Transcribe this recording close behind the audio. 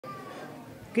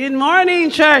Good morning,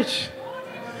 church.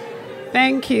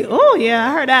 Thank you. Oh, yeah,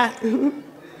 I heard that.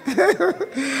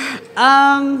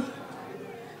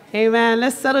 Amen.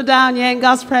 Let's settle down, in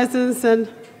God's presence,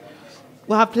 and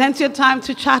we'll have plenty of time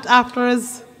to chat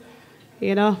afterwards,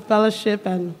 fellowship,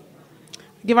 and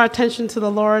give our attention to the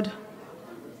Lord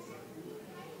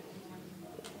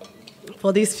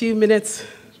for these few minutes,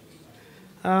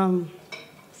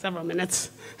 several minutes.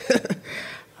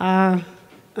 I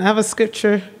have a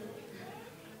scripture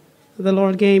the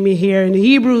Lord gave me here in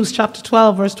Hebrews chapter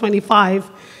 12, verse 25.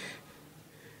 It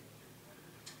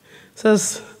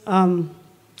says, not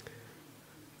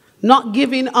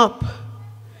giving up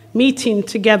meeting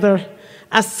together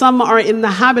as some are in the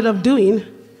habit of doing,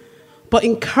 but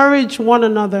encourage one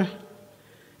another,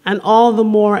 and all the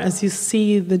more as you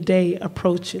see the day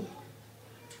approaching.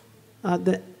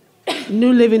 The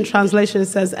New Living Translation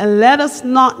says, and let us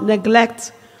not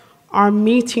neglect our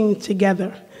meeting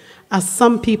together as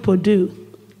some people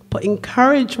do, but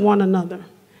encourage one another,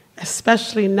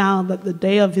 especially now that the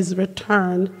day of his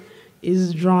return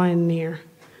is drawing near.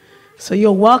 So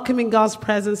you're welcome in God's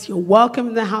presence. You're welcome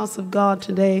in the house of God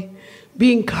today.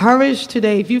 Be encouraged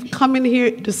today. If you've come in here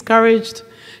discouraged,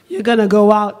 you're going to go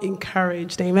out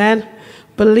encouraged. Amen.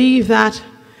 Believe that.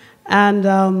 And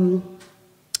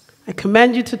I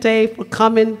commend you today for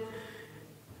coming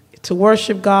to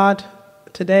worship God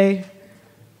today.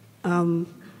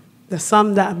 There's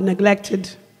some that have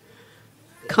neglected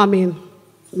coming,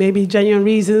 maybe genuine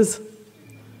reasons,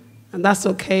 and that's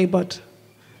okay, but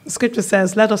the scripture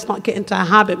says, let us not get into a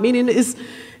habit, meaning it's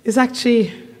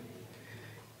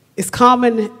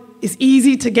common, it's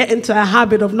easy to get into a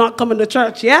habit of not coming to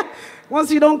church, yeah? Once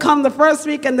you don't come the first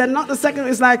week and then not the second,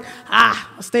 it's like,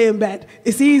 I'll stay in bed.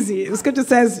 It's easy. The scripture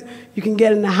says you can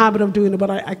get in the habit of doing it, but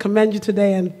I commend you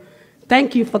today and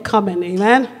thank you for coming,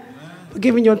 amen? For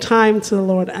giving your time to the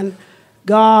Lord, and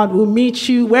God will meet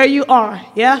you where you are,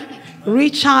 yeah?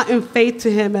 Reach out in faith to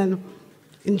him and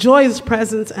enjoy his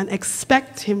presence and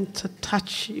expect him to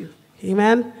touch you,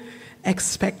 amen?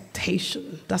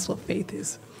 Expectation, that's what faith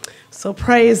is. So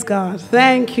praise God.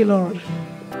 Thank you, Lord.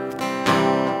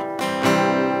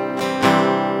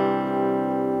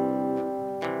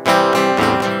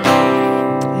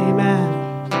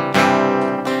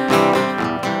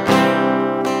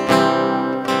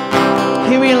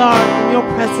 Here we are in your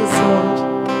presence, Lord.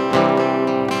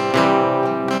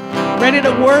 Ready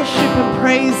to worship and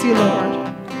praise you, Lord.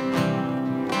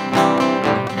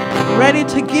 Ready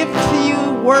to give to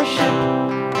you worship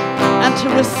and to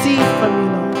receive from you,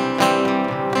 Lord.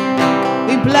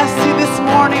 We bless you this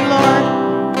morning, Lord.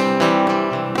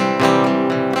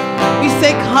 We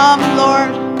say, come,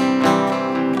 Lord.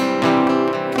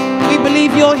 We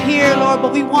believe you're here, Lord,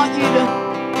 but we want you to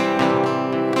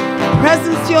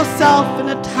presence yourself in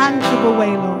a tangible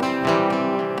way, Lord,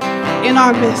 in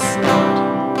our midst, Lord.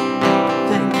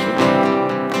 Thank you.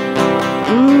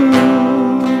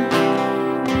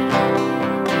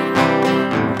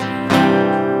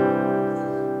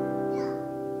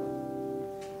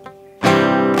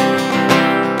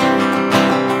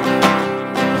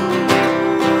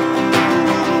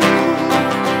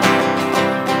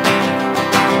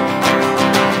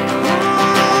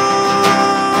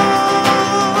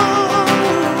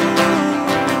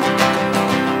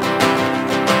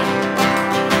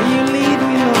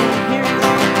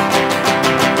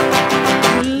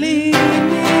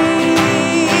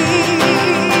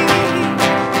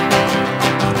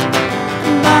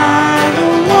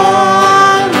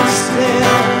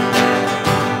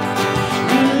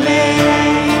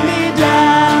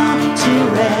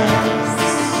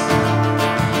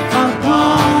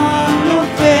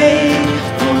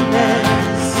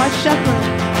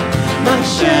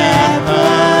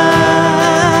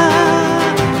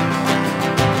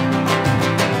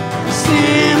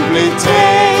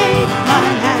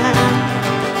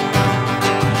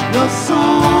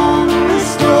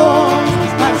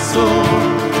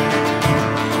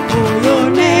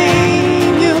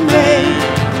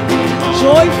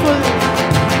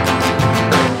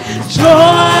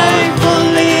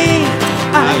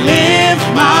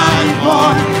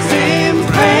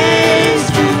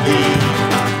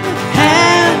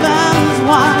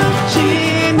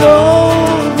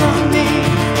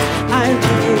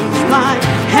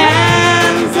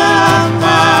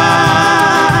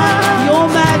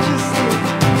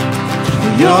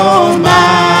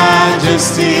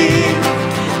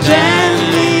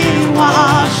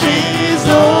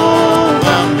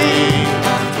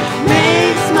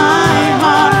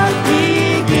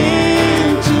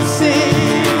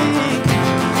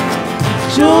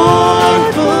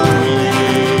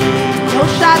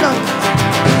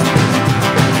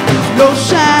 no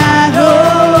shadow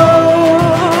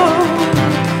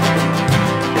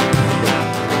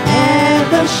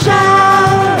ever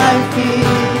shall I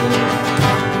fear.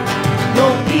 No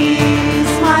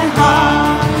peace my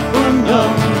heart will know.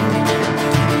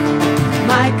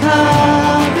 My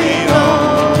cup it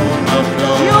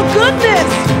overflows. Your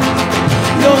goodness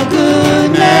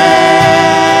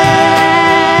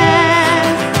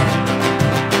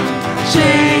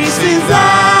chases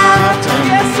after me.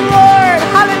 Yes, Lord,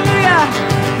 hallelujah.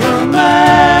 Your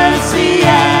mercy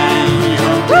and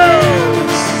your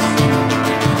grace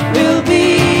will be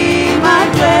my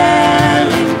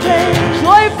dwelling place.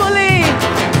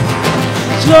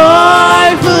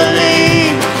 Joyfully,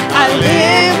 I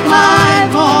lift my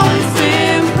voice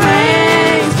in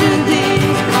praise to thee.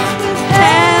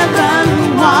 Heaven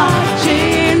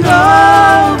watching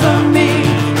over me,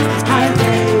 I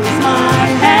raise my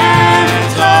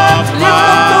hands up. Lift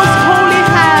up those holy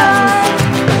hands.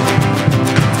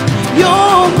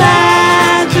 Your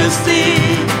majesty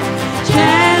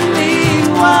gently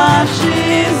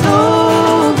washes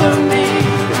over me,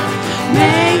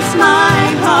 makes my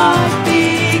heart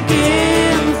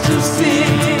begin to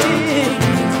sing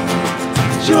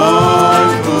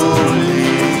joyfully.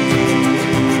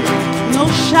 No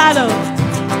shadow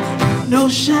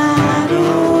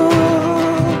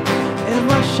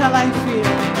ever shall I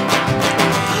fear.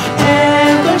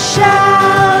 Ever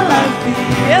shall I fear.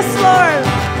 Yes, Lord.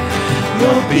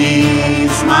 Your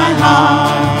peace, my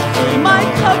heart, my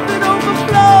cup it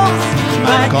overflows.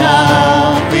 My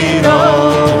cup it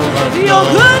overflows. Your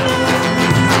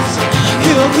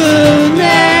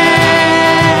goodness,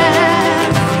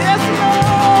 yes,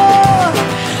 Lord,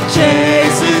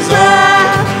 chases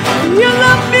after. You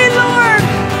love me, Lord.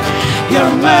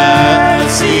 Your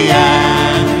mercy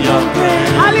and your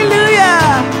grace, hallelujah,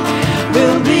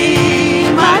 will be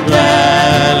my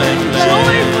dwelling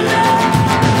place.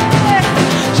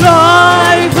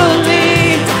 Joyfully,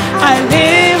 I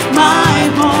lift my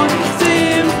voice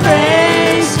in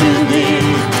praise to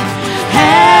thee.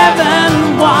 Heaven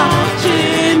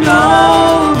watching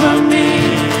over me,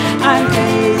 I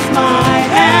raise my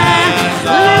hands.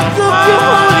 Lift up your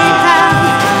holy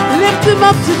hands. Lift them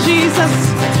up to Jesus.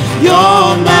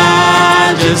 Your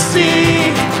majesty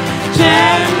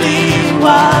gently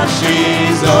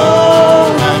washes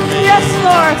over me. Yes,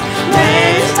 Lord,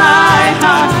 makes my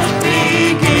heart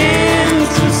begin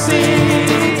to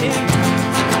sing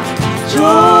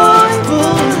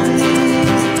joyfully.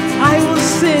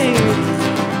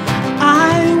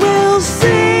 I will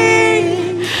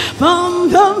sing from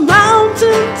the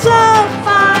mountaintop.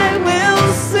 I will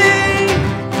sing.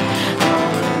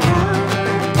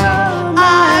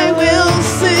 I will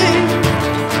sing,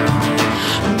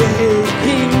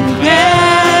 making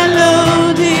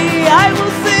melody. I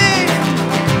will sing.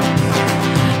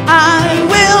 I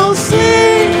will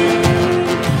sing.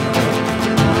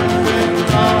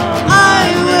 I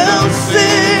will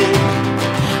sing.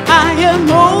 I am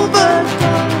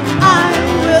overcome. I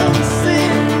will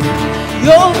sing.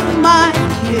 You're my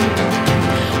King.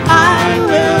 I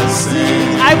will sing.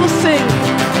 I will sing.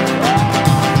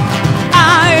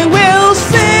 I will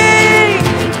sing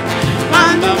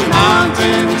on the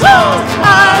mountaintop.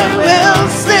 I will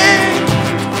sing.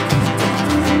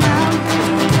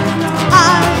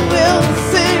 I will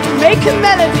sing. Making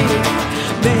melody.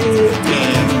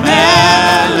 Making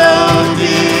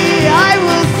melody. I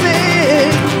will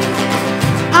sing.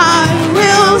 I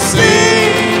will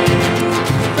sing.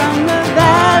 From the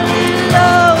valley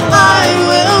low, I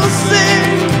will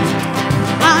sing.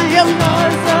 I am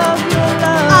north of your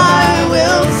love. I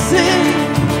will sing.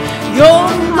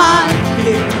 You're my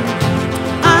King.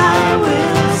 I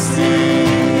will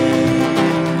sing.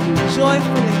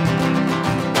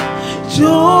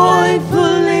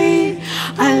 Joyfully,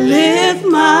 I lift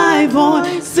my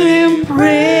voice in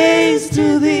praise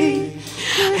to thee.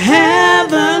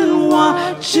 Heaven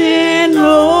watching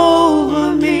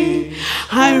over me,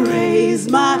 I raise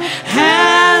my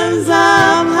hands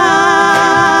up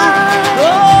high.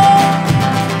 Oh,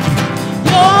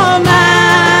 your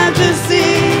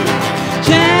majesty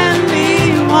gently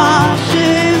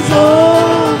washes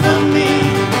over me,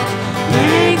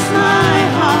 makes my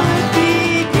heart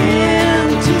begin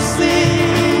to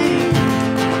sing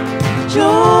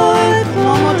joyfully.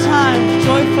 One more time,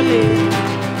 joyfully.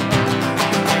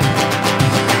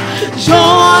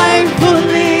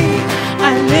 Joyfully,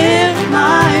 I lift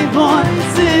my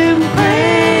voice in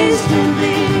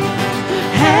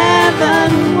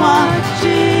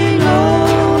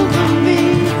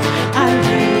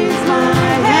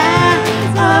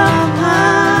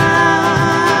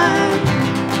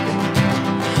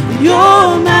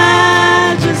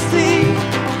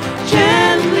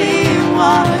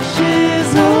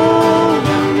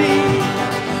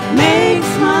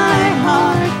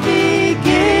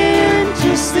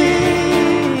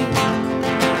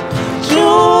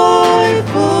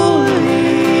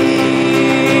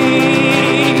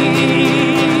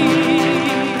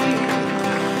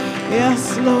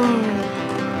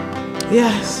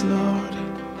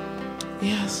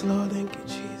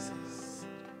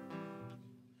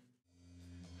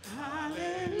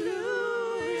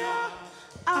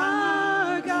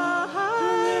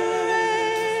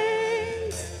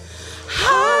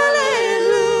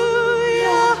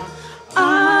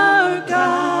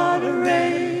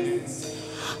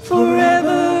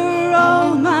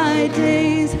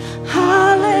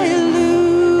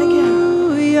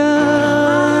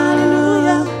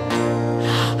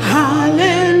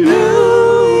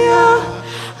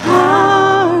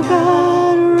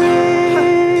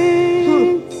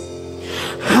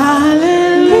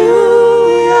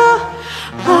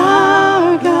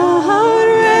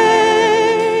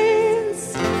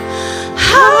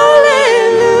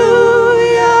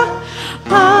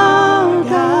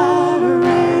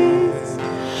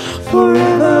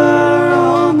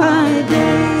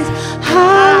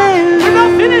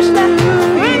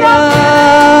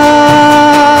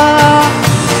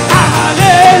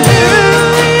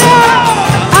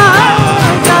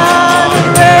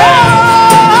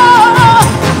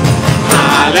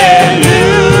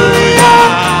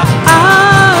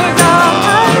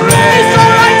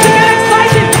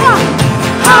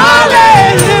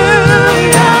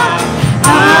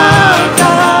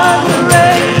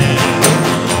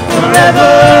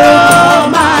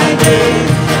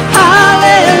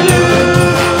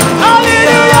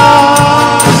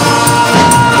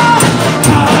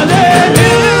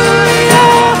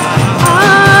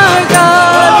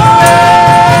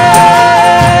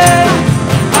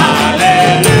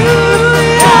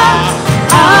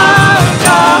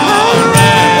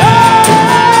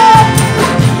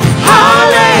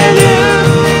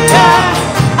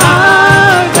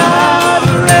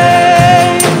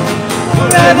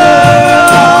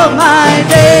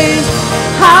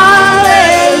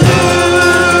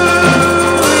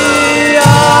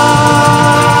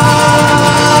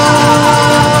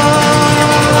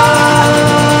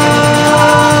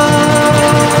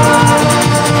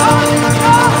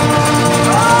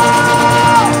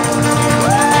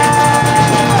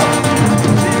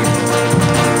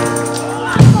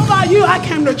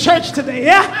church today,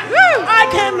 yeah? I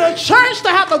came to church to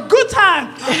have a good time.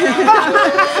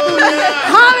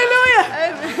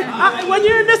 Hallelujah. When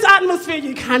you're in this atmosphere,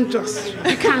 you can't just.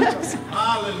 Hallelujah.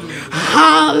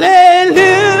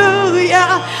 Hallelujah.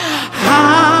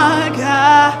 Our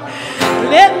God.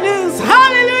 Let loose.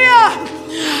 Hallelujah.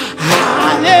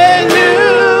 Hallelujah.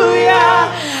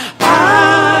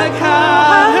 Our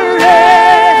God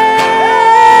reigns.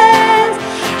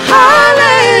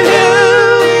 Hallelujah.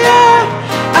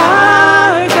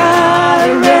 Our God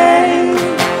reigns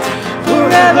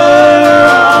forever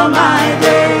all my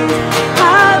days.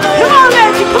 Hallelujah. Come on,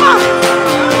 Lekan, come on.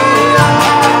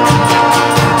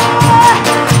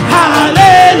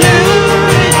 Hallelujah.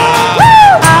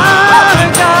 Our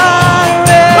God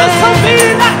reigns. Put something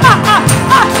in that.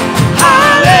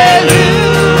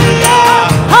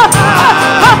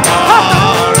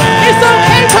 It's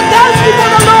okay to dance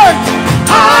before the Lord.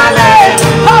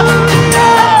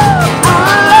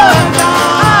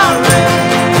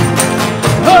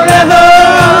 Forever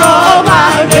all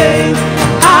my days.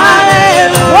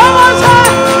 Hallelujah. One more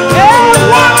time.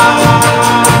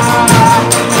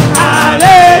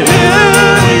 Hallelujah.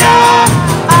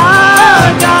 Our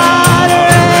God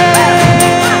reigns.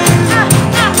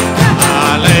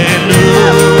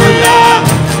 Hallelujah.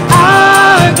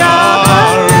 Our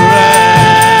God reigns.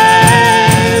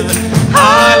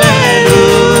 Hallelujah.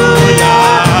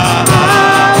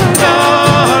 Our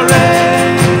God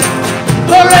reigns.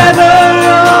 Forever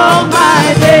all my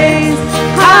days.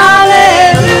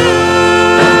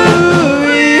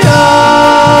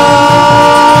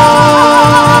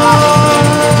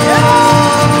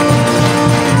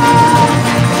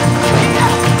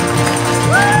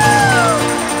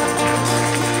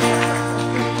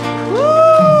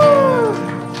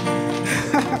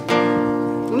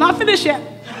 I'm not finished yet.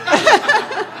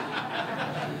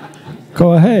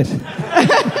 Go ahead.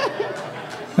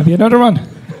 Have you another one?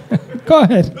 Go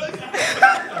ahead.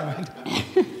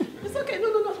 It's okay.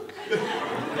 No.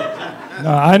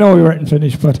 No, I know we weren't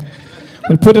finished, but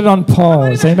we'll put it on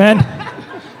pause. Amen.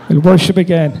 We'll worship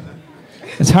again.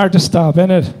 It's hard to stop,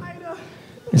 isn't it?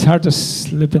 It's hard to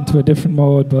slip into a different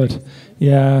mode, but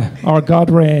yeah, our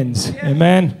God reigns.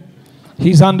 Amen.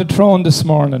 He's on the throne this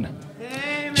morning.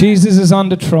 Jesus is on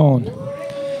the throne.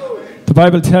 The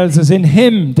Bible tells us in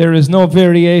him there is no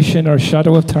variation or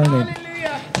shadow of turning.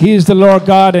 He is the Lord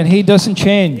God and he doesn't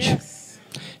change. Yes.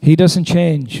 He doesn't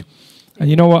change. And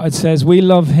you know what it says? We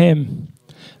love him.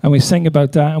 And we sing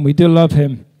about that and we do love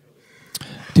him.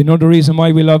 Do you know the reason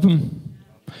why we love him?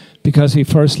 Because he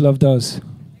first loved us.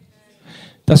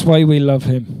 That's why we love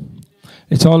him.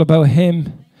 It's all about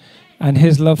him and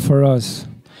his love for us.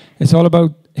 It's all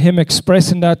about him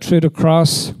expressing that through the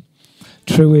cross,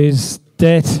 through his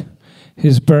death,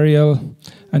 his burial,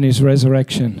 and his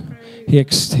resurrection.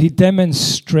 He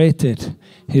demonstrated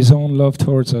his own love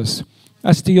towards us.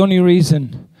 That's the only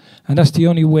reason, and that's the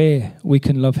only way we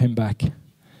can love him back.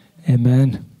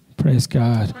 Amen. Praise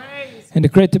God. And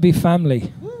it's great to be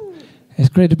family. It's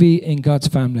great to be in God's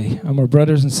family. And we're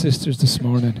brothers and sisters this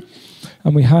morning.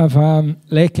 And we have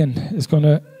Lekan is going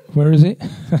to, where is he?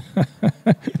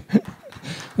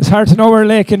 It's hard to know where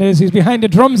Lekan is. He's behind the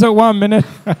drums at 1 minute.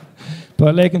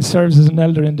 But Lekan serves as an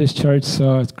elder in this church,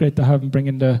 so it's great to have him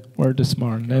bringing the word this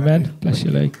morning. Amen. Bless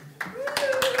you, Lekan.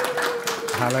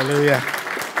 Hallelujah.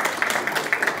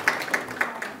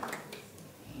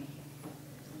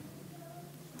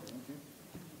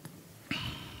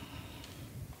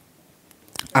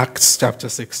 Acts chapter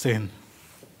 16.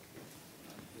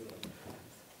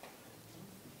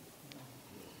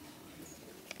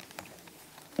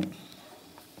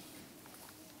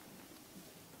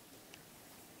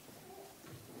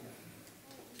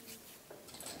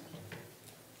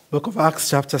 Book of Acts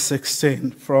chapter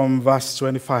 16 from verse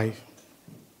 25.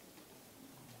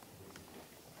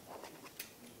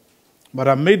 But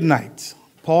at midnight,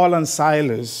 Paul and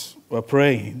Silas were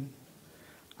praying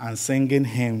and singing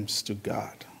hymns to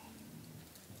God.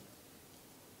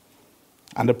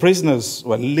 And the prisoners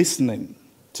were listening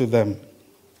to them.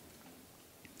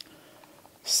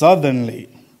 Suddenly,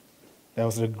 there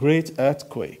was a great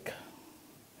earthquake,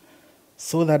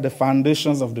 so that the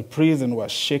foundations of the prison were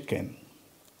shaken.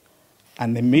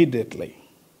 And immediately,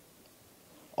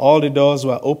 all the doors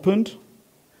were opened,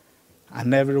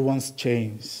 and everyone's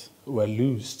chains were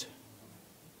loosed.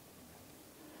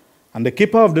 And the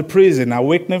keeper of the prison,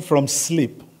 awakening from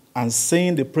sleep and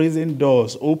seeing the prison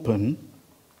doors open,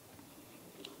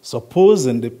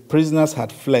 supposing the prisoners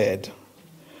had fled,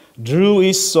 drew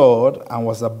his sword and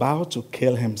was about to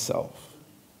kill himself.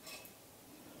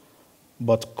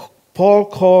 But Paul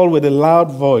called with a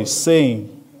loud voice,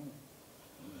 saying,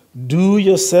 Do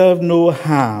yourself no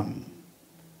harm,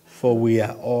 for we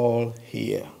are all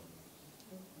here.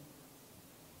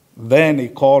 Then he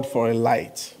called for a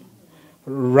light,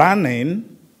 ran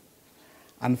in,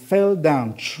 and fell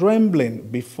down trembling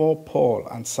before Paul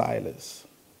and Silas.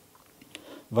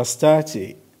 Verse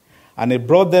 30, and he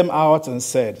brought them out and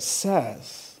said,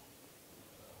 Sirs,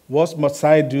 what must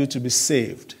I do to be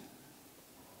saved?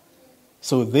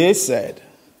 So they said,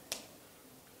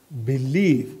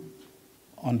 believe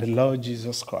on the Lord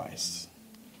Jesus Christ,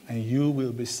 and you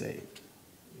will be saved,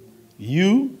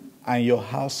 you and your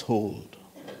household.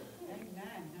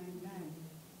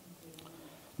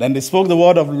 Then they spoke the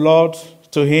word of the Lord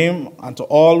to him and to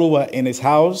all who were in his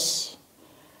house.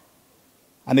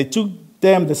 And it took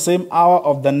them the same hour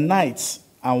of the night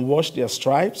and washed their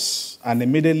stripes, and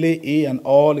immediately he and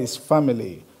all his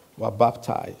family were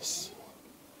baptized.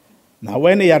 Now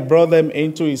when he had brought them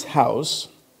into his house,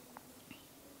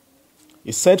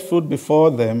 he set food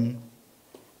before them,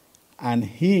 and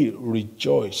he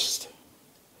rejoiced,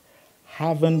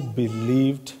 having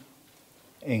believed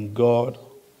in God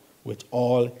with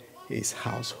all his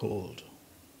household.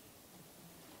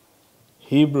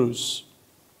 Hebrews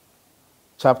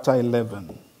chapter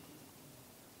 11.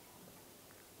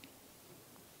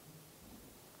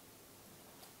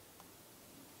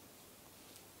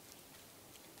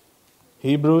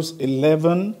 Hebrews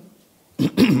 11,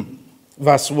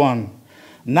 verse 1.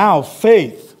 Now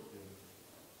faith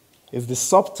is the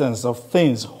substance of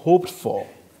things hoped for,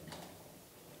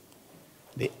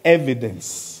 the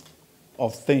evidence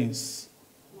of things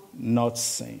not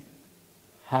seen.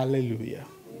 Hallelujah.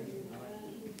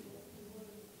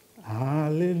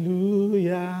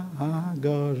 Hallelujah. Our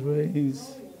God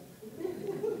reigns.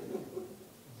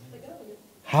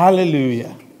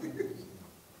 Hallelujah.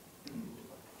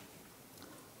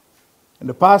 In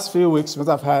the past few weeks,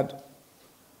 I've had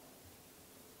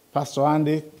Pastor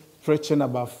Andy preaching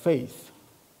about faith.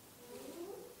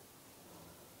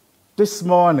 This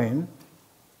morning,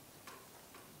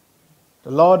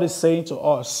 the Lord is saying to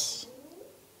us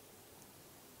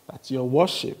that your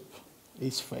worship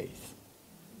is faith.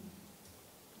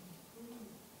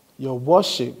 Your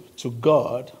worship to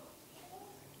God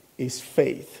is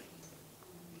faith.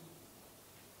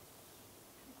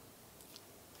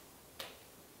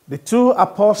 The two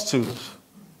apostles,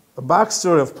 the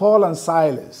backstory of Paul and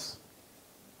Silas,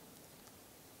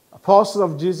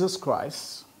 apostles of Jesus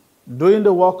Christ, doing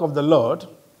the work of the Lord.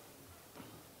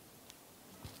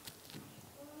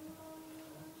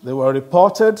 They were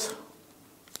reported,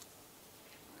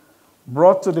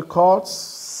 brought to the courts,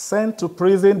 sent to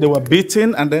prison. They were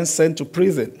beaten and then sent to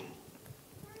prison.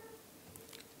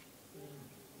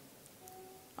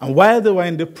 And while they were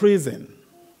in the prison,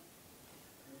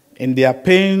 in their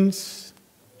pains,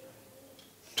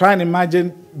 try and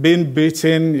imagine being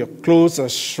beaten, your clothes are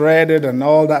shredded and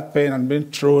all that pain, and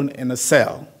being thrown in a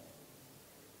cell.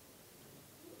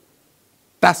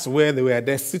 That's where they were.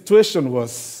 Their situation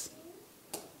was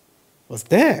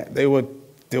there. They were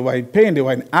in pain, they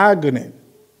were in agony.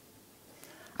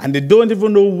 And they don't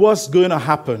even know what's going to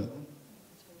happen.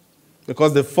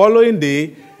 Because the following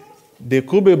day, they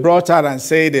could be brought out and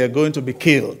say they are going to be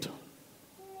killed.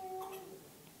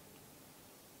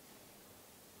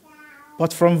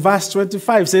 But from verse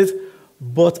 25 it says,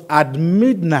 but at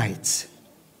midnight,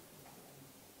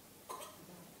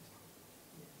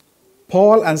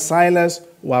 Paul and Silas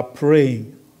were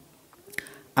praying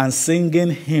and singing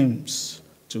hymns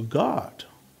to God.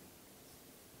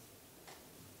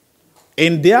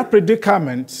 In their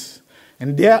predicament,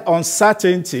 in their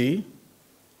uncertainty,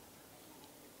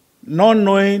 not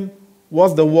knowing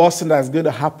what's the worst thing that's going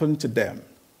to happen to them,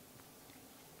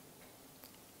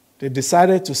 they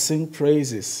decided to sing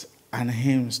praises and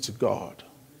hymns to God.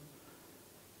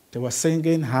 They were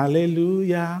singing,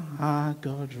 hallelujah, our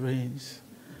God reigns.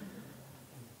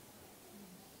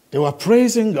 They were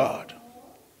praising God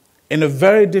in a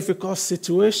very difficult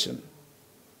situation.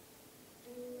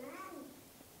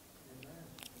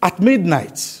 At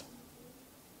midnight.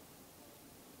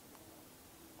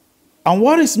 And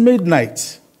what is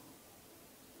midnight?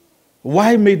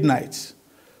 Why midnight?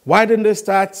 Why didn't they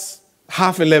start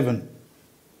 11:30?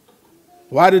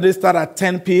 Why did they start at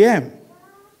 10 p.m.?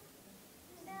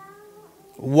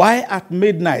 Why at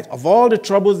midnight? Of all the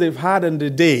troubles they've had in the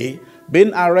day,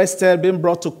 being arrested, being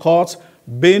brought to court,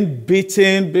 being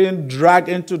beaten, being dragged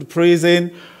into the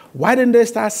prison, why didn't they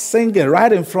start singing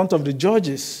right in front of the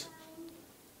judges?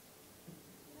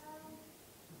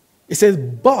 It says,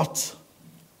 but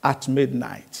at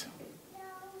midnight.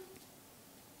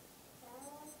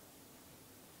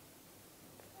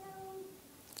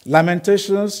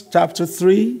 Lamentations chapter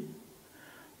 3,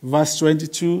 verse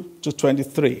 22 to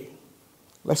 23.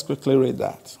 Let's quickly read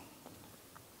that.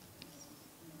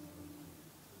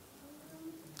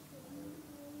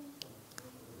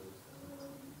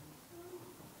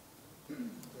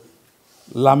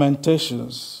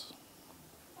 Lamentations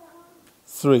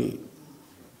 3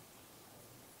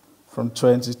 from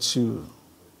 22.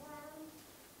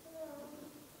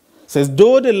 It says,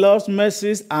 though the Lord's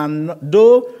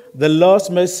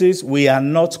mercies we are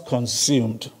not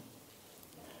consumed,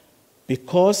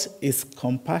 because his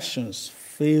compassions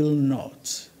fail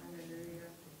not.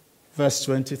 Verse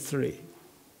 23.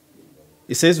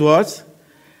 It says what?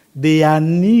 They are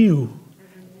new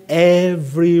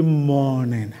every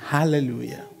morning.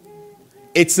 Hallelujah.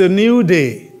 It's a new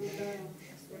day.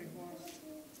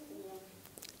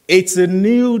 It's a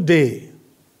new day.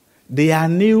 They are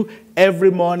new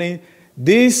every morning.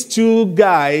 These two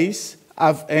guys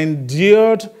have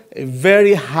endured a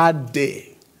very hard day.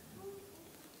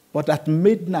 But at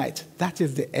midnight, that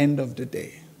is the end of the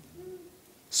day.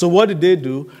 So what did they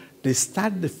do? They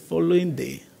start the following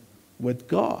day with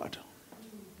God.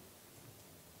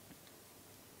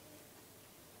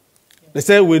 They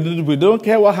say, we don't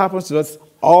care what happens to us,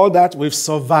 all that we've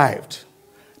survived.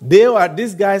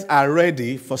 These guys are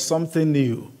ready for something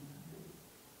new.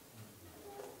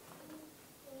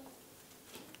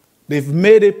 They've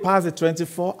made it past the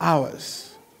 24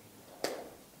 hours.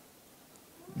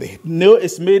 They know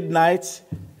it's midnight.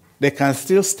 They can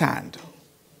still stand.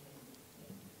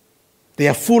 They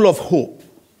are full of hope.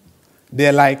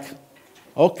 They're like,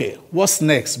 okay, what's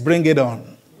next? Bring it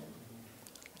on.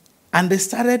 And they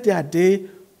started their day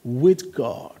with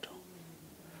God,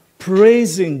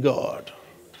 praising God,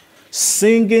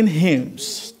 singing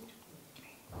hymns,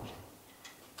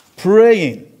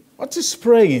 praying. What is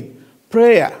praying?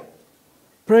 Prayer.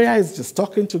 Prayer is just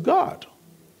talking to God.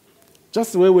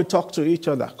 Just the way we talk to each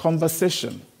other,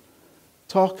 conversation,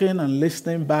 talking and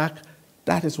listening back,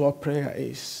 that is what prayer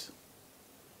is.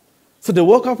 So they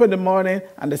woke up in the morning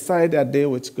and they started their day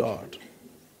with God.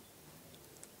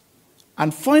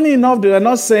 And funny enough, they were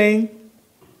not saying,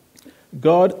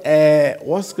 God,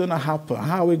 what's going to happen?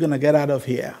 How are we going to get out of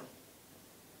here?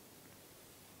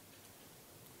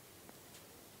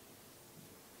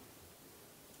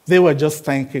 They were just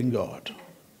thanking God.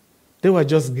 They were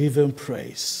just giving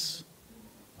praise.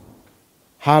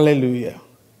 Hallelujah.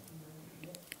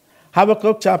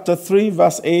 Habakkuk chapter 3,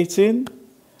 verse 18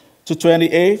 to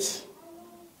 28.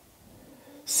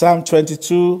 Psalm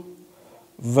 22,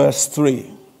 verse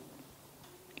 3.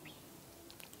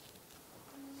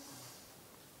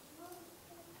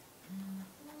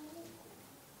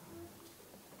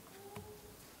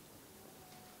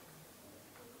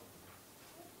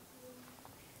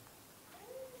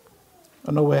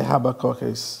 I don't know where Habakkuk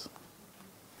is.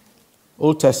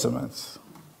 Old Testament.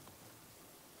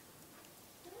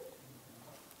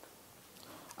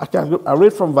 I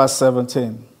read from verse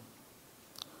 17.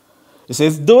 It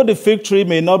says, though the fig tree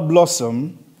may not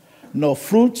blossom, nor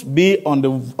fruit be on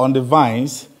the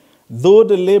vines, though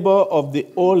the labor of the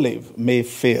olive may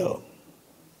fail,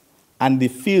 and the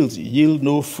fields yield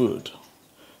no food,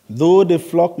 though the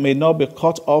flock may not be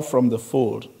cut off from the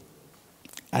fold,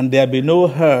 and there be no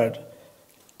herd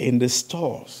in the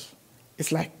stores.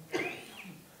 It's like,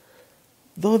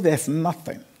 though there's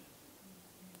nothing,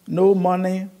 no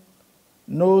money,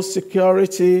 no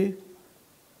security,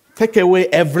 take away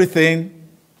everything,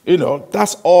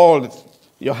 that's all.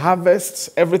 Your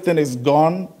harvest, everything is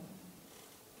gone.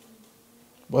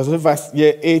 But verse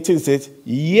 18 says,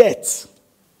 yet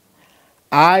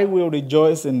I will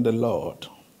rejoice in the Lord.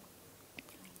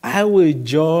 I will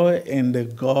joy in the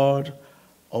God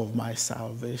of my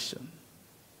salvation.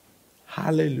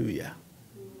 Hallelujah.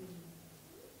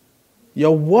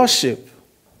 Your worship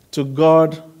to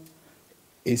God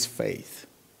is faith.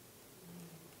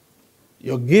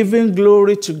 You're giving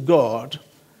glory to God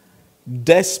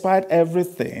despite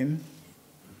everything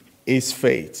is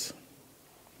faith.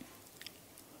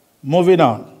 Moving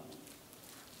on.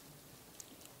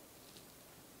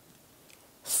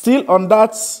 Still on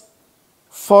that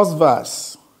first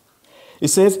verse, it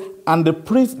says, and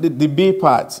the B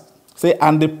part, say,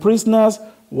 and the prisoners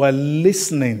were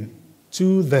listening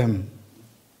to them.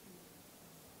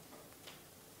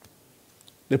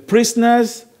 The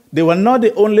prisoners, they were not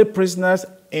the only prisoners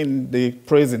in the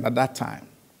prison at that time.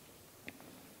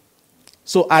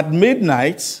 So at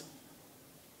midnight,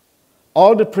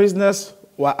 all the prisoners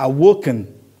were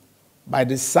awoken by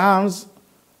the sounds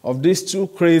of these two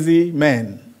crazy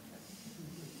men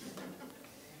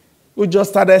who just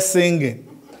started singing.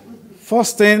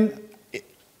 First thing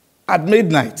at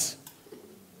midnight.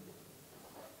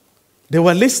 They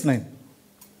were listening.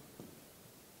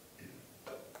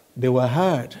 They were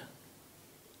heard.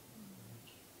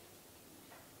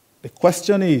 The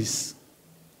question is,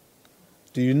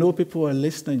 do you know people are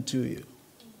listening to you?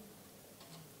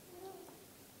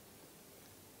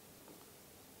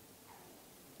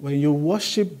 When you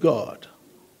worship God,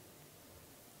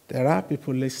 there are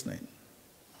people listening.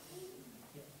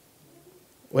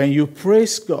 When you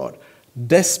praise God,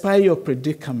 despite your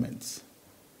predicaments,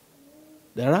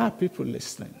 there are people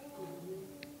listening.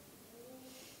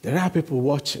 There are people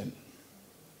watching,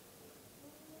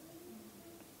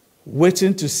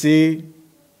 waiting to see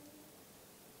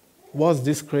what's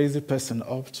this crazy person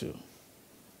up to.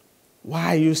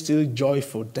 Why are you still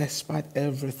joyful despite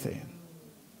everything?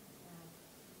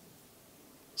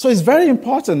 So it's very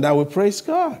important that we praise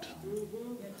God.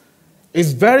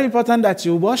 It's very important that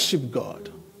you worship God.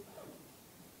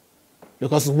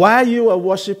 Because while you are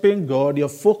worshiping God, your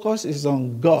focus is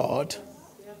on God.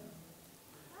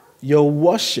 Your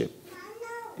worship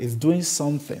is doing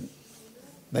something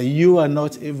that you are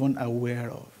not even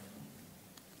aware of.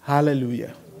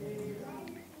 Hallelujah.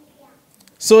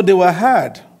 So they were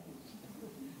heard.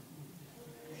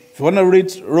 If you want to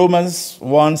read Romans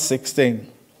 1:16,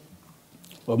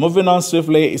 we're moving on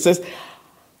swiftly. It says,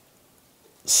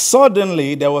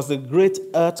 suddenly there was a great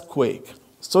earthquake,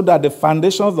 so that the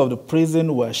foundations of the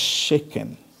prison were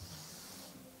shaken.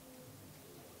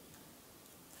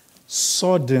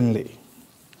 Suddenly,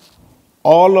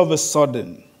 all of a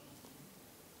sudden,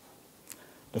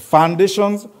 the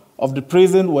foundations of the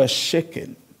prison were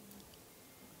shaken.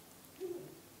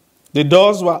 The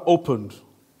doors were opened,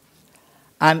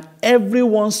 and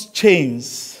everyone's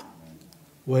chains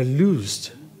were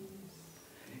loosed.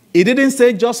 It didn't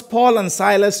say just Paul and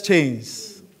Silas'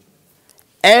 chains.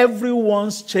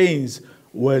 Everyone's chains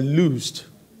were loosed.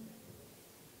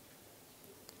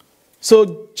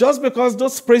 So just because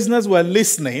those prisoners were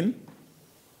listening,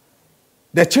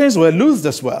 their chains were loosed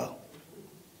as well.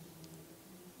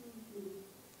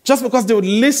 Just because they were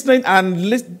listening and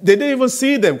they didn't even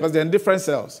see them because they're in different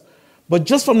cells. But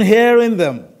just from hearing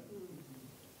them,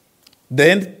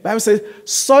 then the Bible says,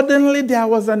 suddenly there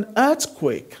was an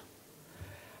earthquake.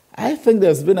 I think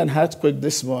there's been an earthquake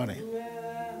this morning.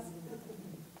 Yes.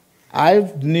 I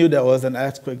knew there was an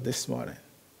earthquake this morning.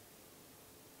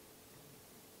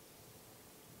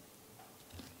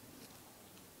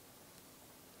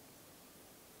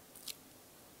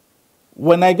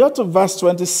 When I got to verse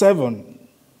 27,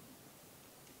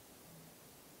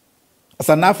 as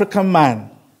an African man,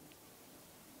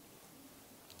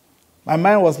 my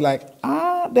mind was like,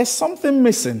 there's something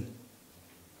missing.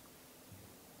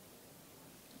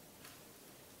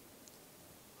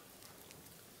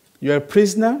 You're a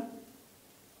prisoner.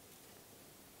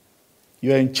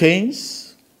 You're in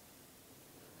chains.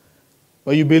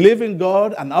 But you believe in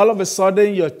God, and all of a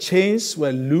sudden your chains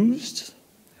were loosed.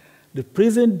 The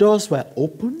prison doors were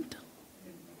opened.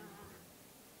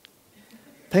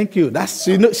 Thank you.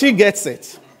 She gets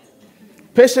it.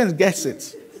 Patience gets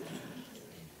it.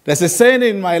 There's a saying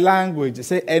in my language. They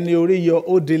say, "Eniori yo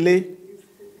odile."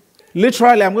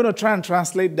 Literally, I'm going to try and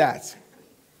translate that.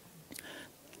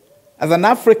 As an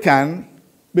African,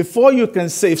 before you can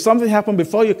say, if something happened,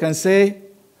 before you can say,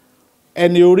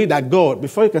 "Eniori," that God,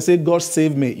 before you can say, "God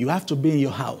save me," you have to be in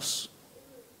your house.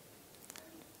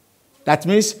 That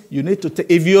means you need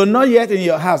to if you're not yet in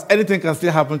your house, anything can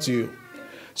still happen to you.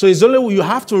 So it's only you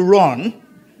have to run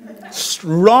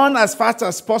as fast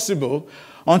as possible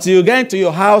until you get into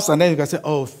your house, and then you can say,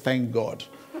 "Oh, thank God."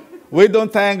 We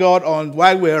don't thank God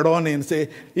while we're running, say,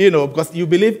 because you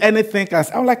believe anything can.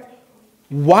 I'm like,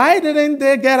 why didn't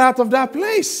they get out of that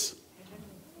place?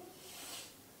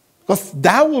 Because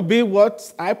that would be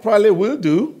what I probably will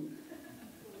do.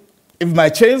 If my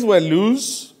chains were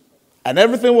loose and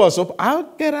everything was up, I'll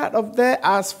get out of there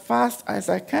as fast as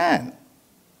I can.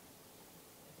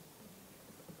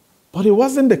 But it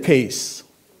wasn't the case.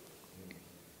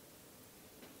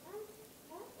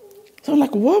 So I'm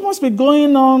like, what must be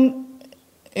going on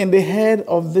in the head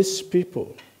of these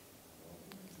people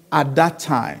at that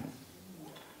time?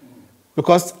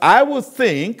 Because I would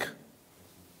think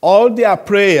all their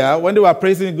prayer, when they were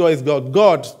praising God, is God,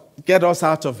 "God, get us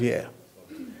out of here.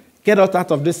 Get us out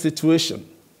of this situation.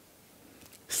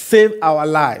 Save our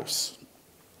lives.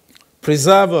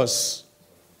 Preserve us."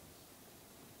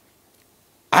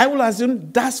 I will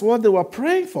assume that's what they were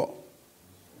praying for.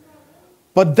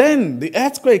 But then the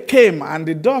earthquake came and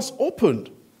the doors opened.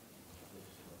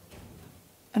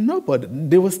 And nobody,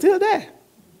 they were still there.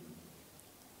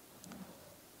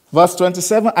 Verse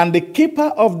 27, and the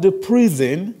keeper of the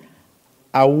prison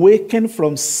awakened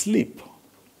from sleep.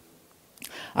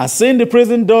 And seeing the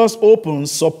prison doors open,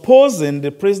 supposing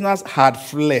the prisoners had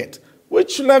fled.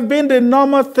 which should have been the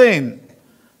normal thing.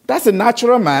 That's a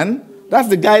natural man. That's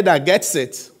the guy that gets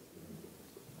it.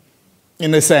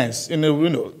 In a sense, in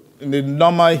the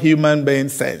normal human being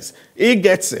sense. He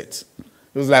gets it.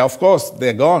 He was like, of course,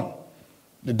 they're gone.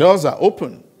 The doors are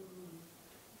open.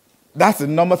 That's the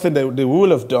normal thing that they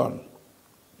would have done.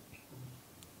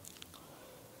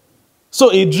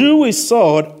 So he drew his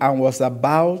sword and was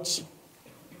about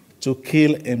to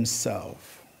kill himself.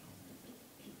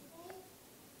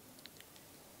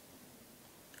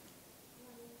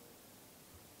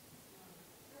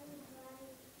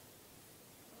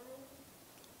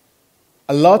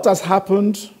 A lot has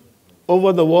happened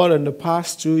over the world in the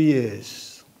past 2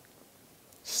 years.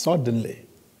 Suddenly.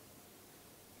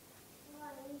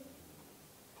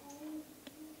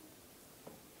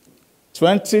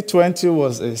 "2020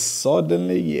 was a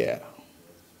suddenly year.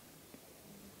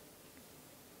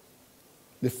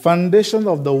 The foundation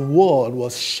of the world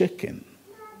was shaken.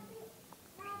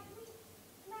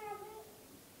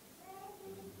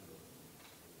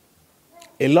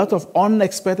 A lot of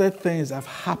unexpected things have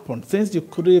happened, things you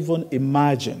couldn't even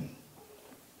imagine.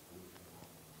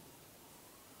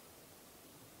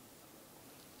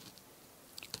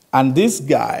 And this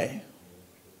guy,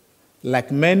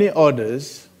 like many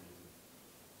others,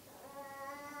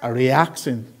 are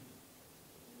reacting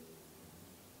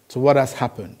to what has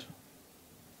happened,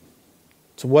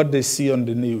 to what they see on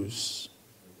the news,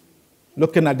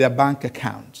 looking at their bank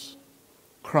accounts,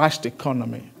 crashed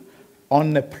economy,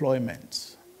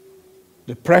 unemployment,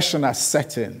 depression has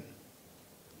set in.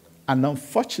 And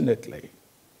unfortunately,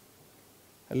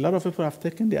 a lot of people have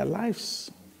taken their lives.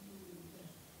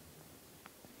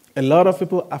 A lot of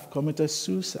people have committed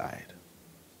suicide.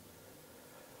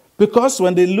 Because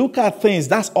when they look at things,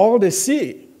 that's all they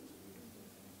see.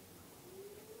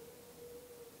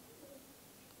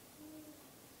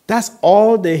 That's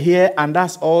all they hear and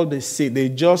that's all they see. They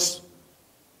just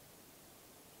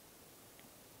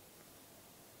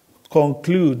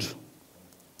conclude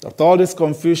that all this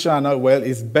confusion, well,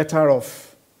 is better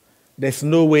off. There's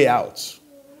no way out.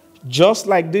 Just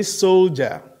like this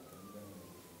soldier.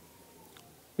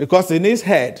 Because in his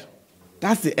head,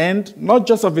 that's the end, not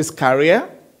just of his career,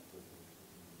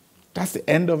 that's the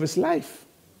end of his life.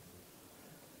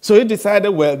 So he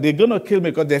decided, well, they're going to kill me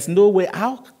because there's no way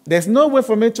out. There's no way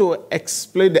for me to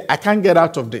explain that I can't get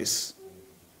out of this.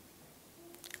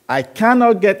 I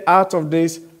cannot get out of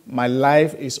this. My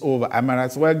life is over. I might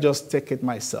as well just take it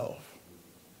myself.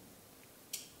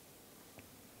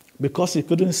 Because he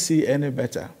couldn't see any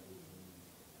better.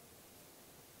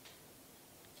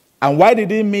 And why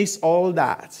did he miss all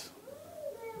that?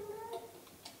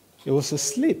 He was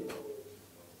asleep.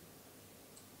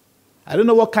 I don't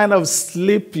know what kind of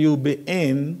sleep you'll be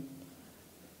in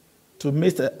to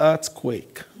miss an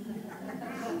earthquake.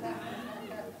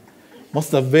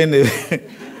 Must have been,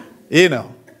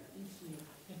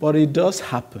 But it does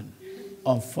happen,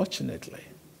 unfortunately.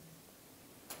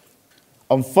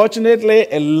 Unfortunately,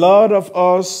 a lot of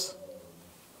us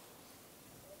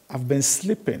have been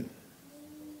sleeping.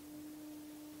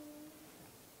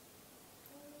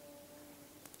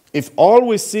 If all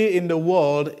we see in the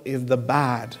world is the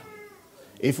bad,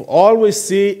 if all we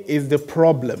see is the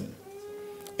problem,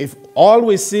 if all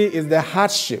we see is the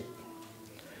hardship,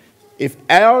 if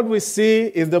all we see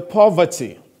is the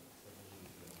poverty,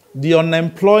 the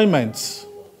unemployment,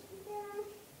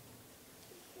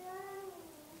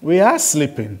 we are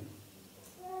sleeping.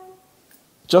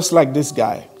 Just like this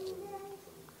guy.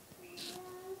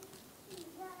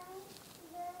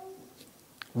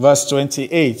 Verse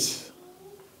 28.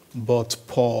 But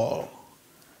Paul.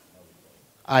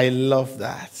 I love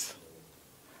that.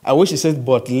 I wish he said,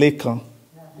 but Lekan.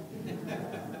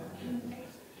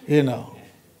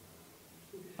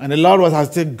 And the Lord was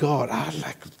asking God, I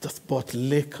like this, but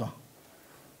Lekan.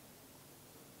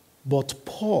 But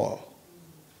Paul,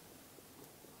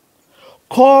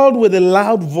 called with a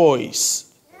loud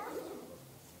voice,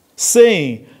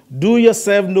 saying, do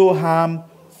yourself no harm,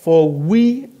 for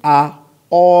we are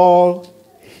all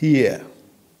here.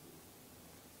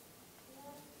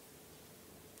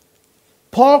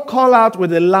 Paul called out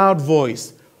with a loud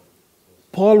voice.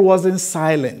 Paul wasn't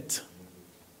silent.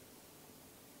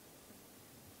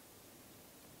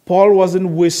 Paul wasn't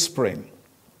whispering.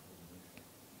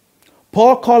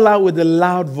 Paul called out with a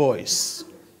loud voice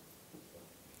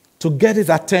to get his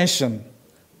attention.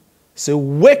 Say,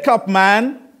 wake up,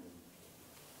 man.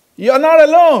 You're not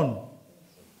alone.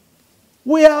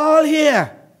 We are all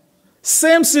here.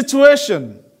 Same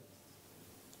situation.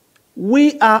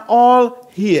 We are all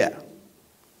here.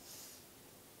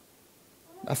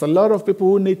 There's a lot of people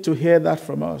who need to hear that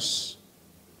from us.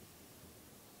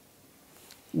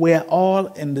 we're all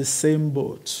in the same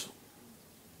boat.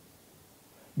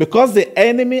 Because the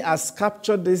enemy has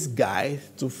captured this guy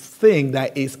to think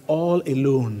that he's all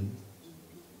alone.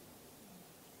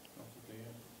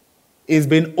 He's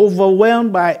been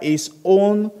overwhelmed by his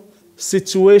own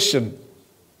situation.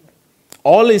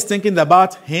 All he's thinking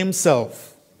about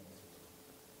himself.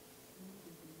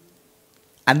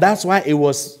 And that's why he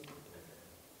was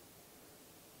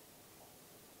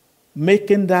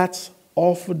making that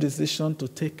awful decision to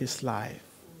take his life.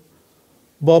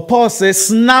 But Paul says,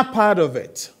 snap out of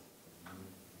it.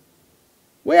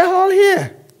 We're all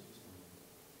here.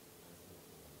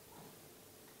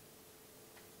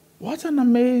 What an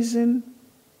amazing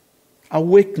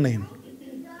awakening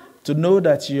to know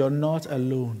that you're not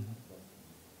alone.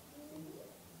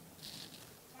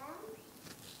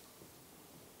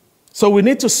 So we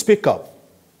need to speak up.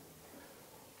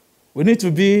 We need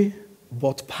to be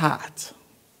but part,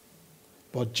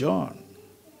 but John.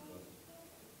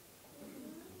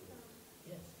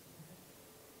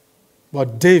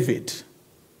 But David.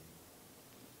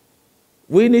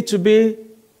 We need to be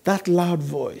that loud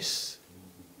voice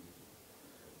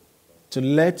to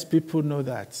let people know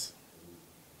that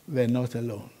they're not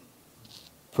alone.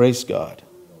 Praise God.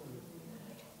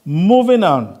 Moving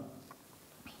on.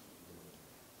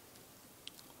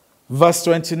 Verse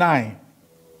 29.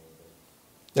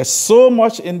 There's so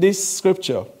much in this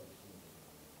scripture.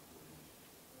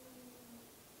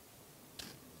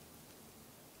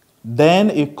 Then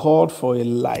he called for a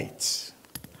light.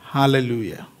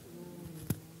 Hallelujah.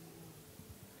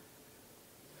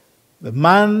 The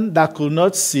man that could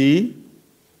not see,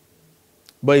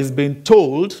 but is being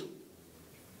told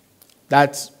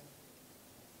that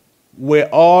we're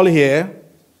all here,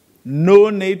 no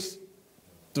need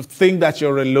to think that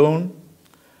you're alone.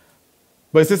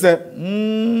 But he said,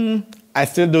 I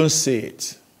still don't see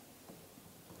it.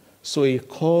 So he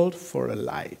called for a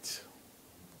light.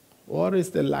 What is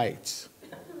the light?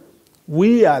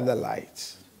 We are the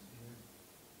light.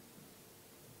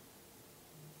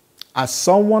 Has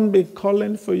someone been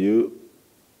calling for you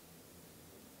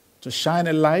to shine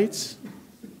a light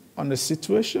on the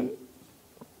situation?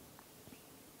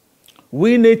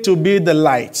 We need to be the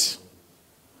light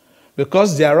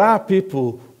because there are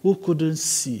people who couldn't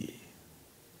see.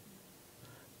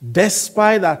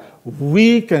 Despite that,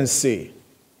 we can see.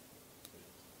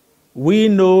 We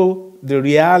know the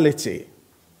reality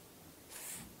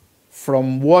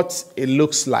from what it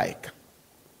looks like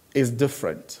is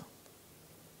different.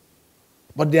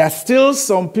 But there are still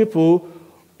some people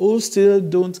who still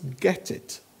don't get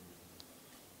it.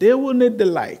 They will need the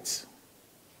light.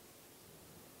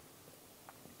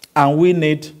 And we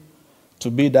need to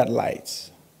be that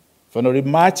light. If you read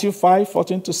Matthew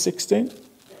 5:14-16,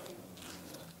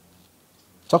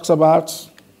 talks about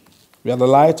we are the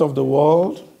light of the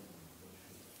world.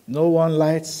 No one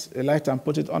lights a light and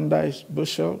put it under a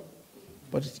bushel,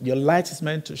 but your light is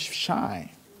meant to shine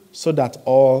so that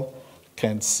all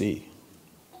can see.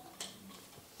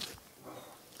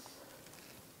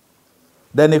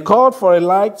 Then he called for a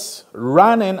light,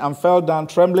 ran in and fell down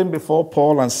trembling before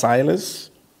Paul and Silas.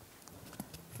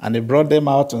 And he brought them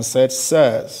out and said,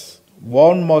 Sirs,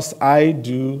 what must I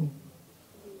do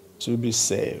to be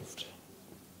saved?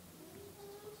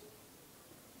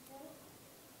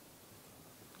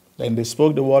 Then they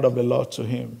spoke the word of the Lord to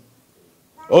him.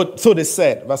 Oh, so they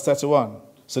said, verse 31.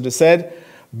 So they said,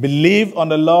 believe on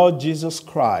the Lord Jesus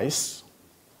Christ,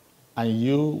 and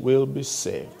you will be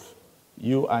saved,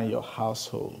 you and your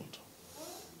household.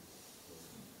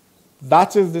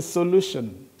 That is the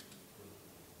solution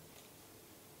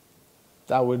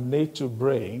that we need to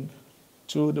bring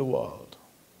to the world.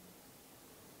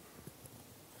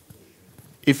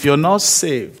 If you're not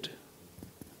saved,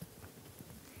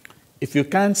 if you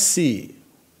can't see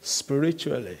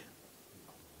spiritually,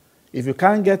 if you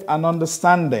can't get an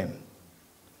understanding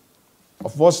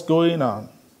of what's going on,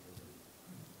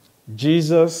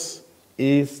 Jesus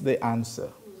is the answer.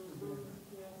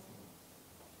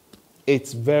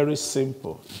 It's very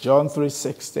simple. John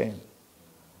 3:16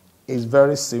 is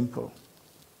very simple.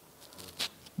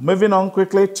 Moving on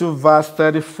quickly to verse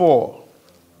 34.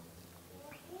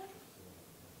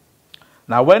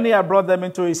 Now when he had brought them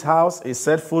into his house, he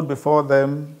set food before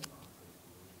them.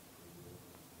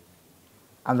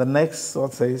 And the next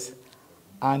one says,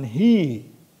 and he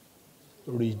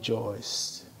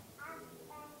rejoiced,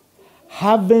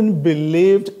 having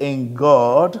believed in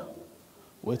God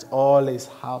with all his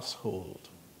household.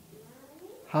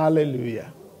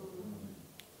 Hallelujah.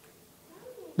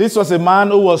 This was a man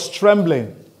who was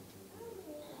trembling.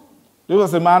 This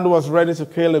was a man who was ready to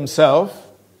kill himself.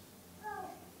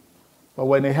 But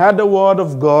when he heard the word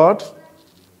of God,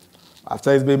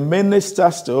 after he's been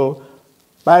ministered to,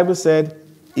 Bible said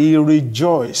he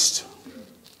rejoiced.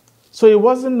 So he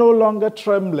wasn't no longer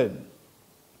trembling.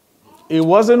 He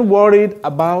wasn't worried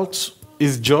about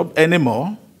his job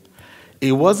anymore.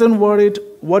 He wasn't worried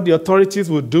what the authorities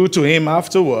would do to him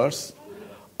afterwards.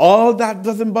 All that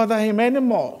doesn't bother him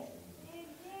anymore.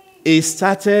 He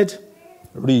started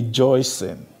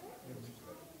rejoicing.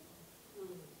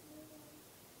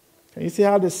 Can you see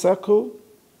how the circle?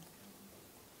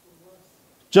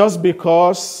 Just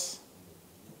because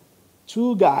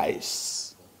two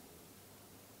guys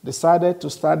decided to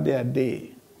start their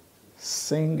day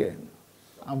singing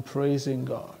and praising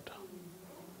God.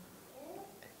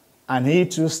 And he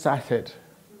too started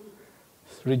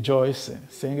rejoicing,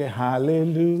 singing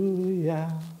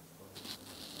hallelujah.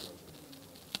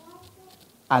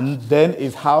 And then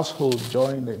his household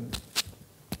joined in.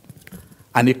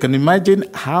 And you can imagine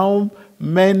how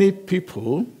many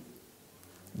people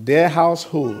their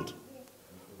household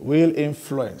will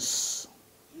influence.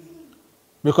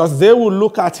 Because they will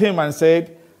look at him and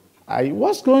say,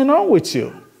 what's going on with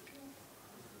you?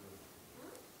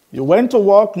 You went to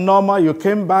work normal, you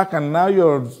came back, and now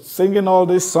you're singing all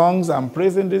these songs and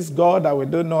praising this God that we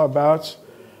don't know about.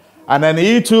 And then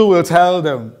he too will tell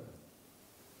them.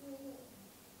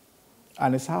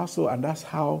 And his household, and that's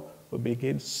how we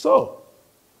begin. So,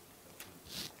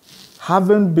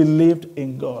 having believed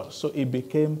in God, so he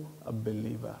became a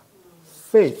believer.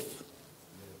 Faith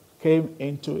came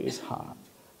into his heart.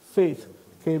 Faith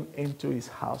came into his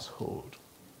household.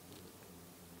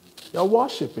 Your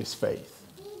worship is faith.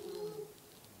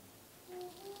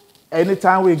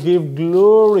 Anytime we give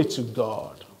glory to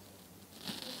God,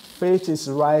 faith is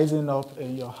rising up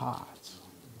in your heart.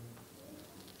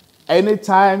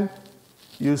 Anytime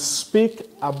you speak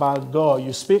about God,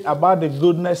 you speak about the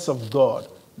goodness of God,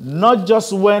 not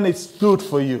just when it's good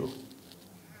for you,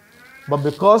 but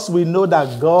because we know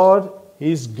that God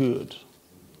is good.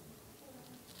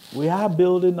 We are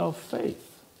building our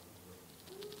faith.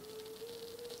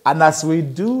 And as we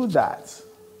do that,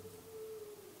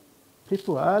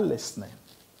 people are listening.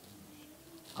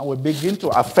 And we begin to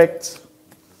affect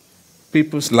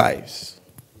people's lives.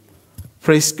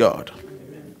 Praise God.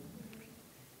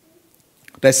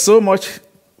 There's so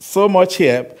much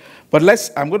here.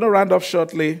 But I'm going to round up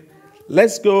shortly.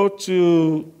 Let's go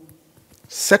to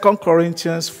 2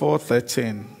 Corinthians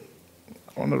 4:13.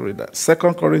 I want to read that. 2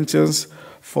 Corinthians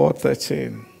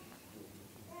 4:13.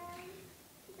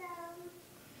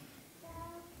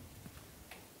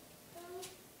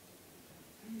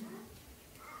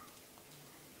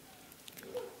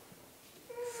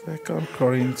 Second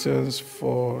Corinthians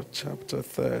 4, chapter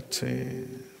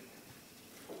 13.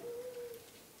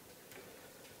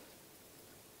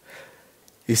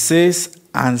 It says,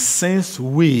 and since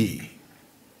we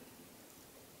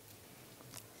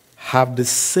have the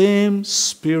same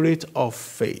spirit of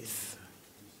faith.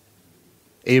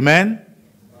 Amen?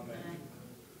 Amen.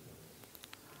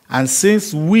 And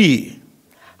since we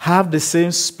have the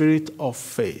same spirit of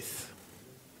faith,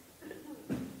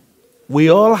 we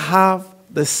all have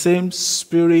the same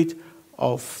spirit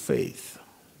of faith.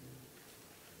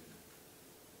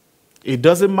 It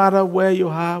doesn't matter where you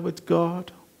are with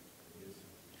God.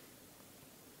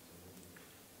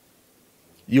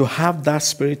 You have that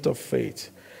spirit of faith.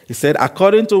 He said,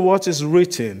 according to what is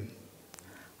written,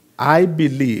 I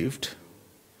believed,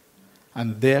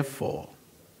 and therefore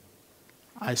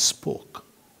I spoke.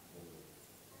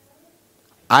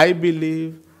 I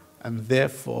believe, and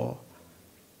therefore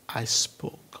I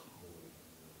spoke.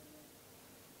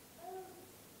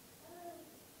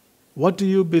 What do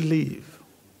you believe?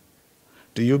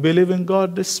 Do you believe in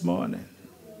God this morning?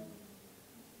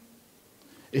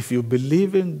 If you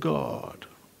believe in God,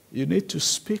 you need to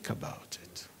speak about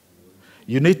it.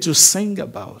 You need to sing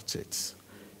about it.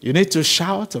 You need to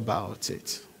shout about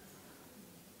it.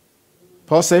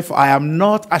 Paul said, for I am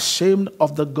not ashamed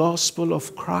of the gospel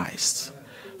of Christ,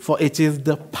 for it is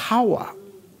the power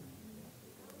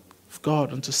of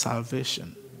God unto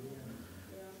salvation.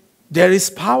 There is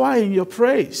power in your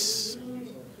praise.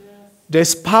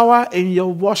 There's power in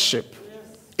your worship.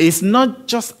 It's not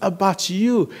just about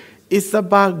you. It's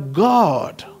about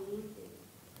God.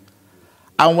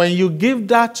 And when you give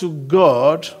that to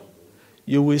God,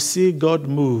 you will see God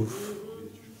move.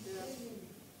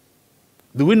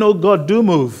 Do we know God do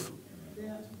move?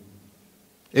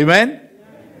 Amen?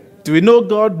 Do we know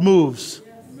God moves?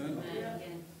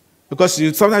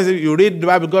 Because sometimes you read the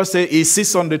Bible, God says he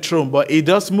sits on the throne, but he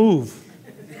does move.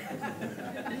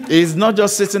 He's not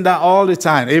just sitting there all the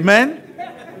time. Amen?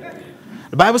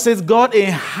 The Bible says God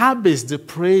inhabits the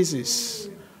praises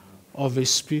of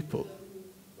his people.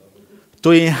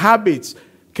 To inhabit,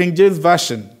 King James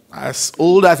Version, as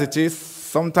old as it is,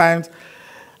 sometimes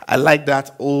I like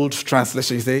that old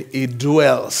translation. You say, He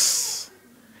dwells.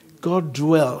 God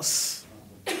dwells.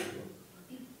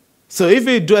 So if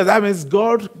He dwells, that means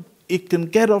God, He can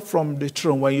get up from the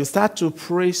throne. When you start to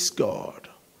praise God,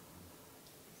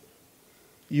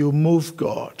 you move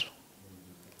God.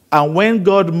 And when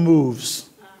God moves,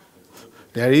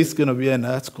 there is going to be an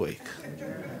earthquake.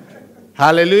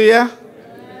 Hallelujah.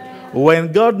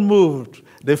 When God moved,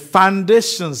 the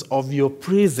foundations of your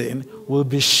prison will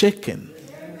be shaken.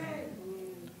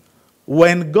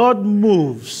 When God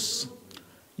moves,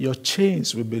 your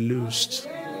chains will be loosed.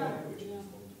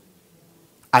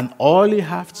 And all you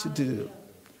have to do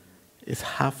is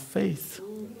have faith.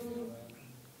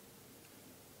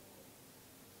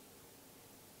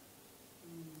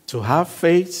 To have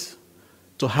faith,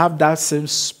 to have that same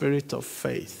spirit of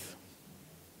faith,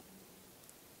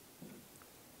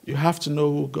 you have to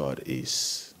know who God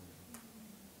is.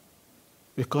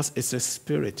 Because it's a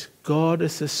spirit. God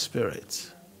is a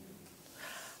spirit.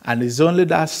 And it's only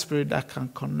that spirit that can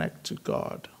connect to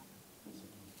God.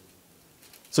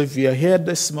 So if you're here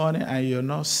this morning and you're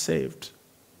not saved,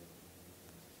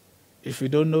 if you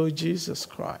don't know Jesus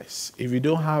Christ, if you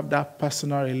don't have that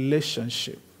personal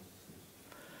relationship,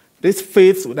 this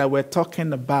faith that we're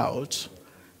talking about,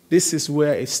 this is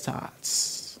where it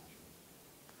starts.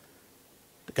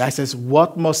 The guy says,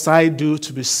 what must I do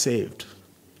to be saved?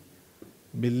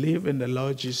 Believe in the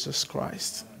Lord Jesus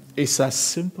Christ. It's as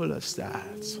simple as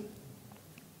that.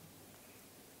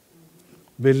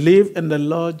 Believe in the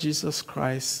Lord Jesus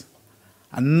Christ.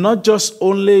 And not just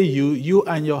only you, you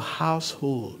and your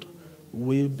household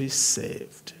will be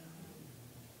saved.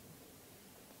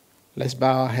 Let's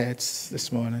bow our heads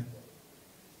this morning.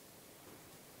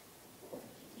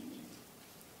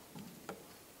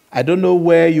 I don't know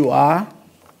where you are.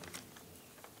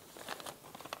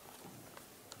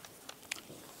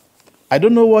 I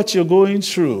don't know what you're going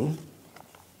through.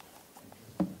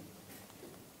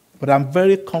 But I'm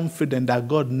very confident that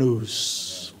God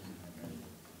knows.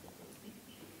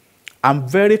 I'm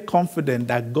very confident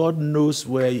that God knows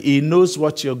He knows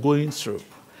what you're going through.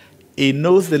 He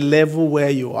knows the level where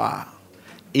you are.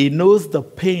 He knows the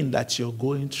pain that you're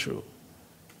going through.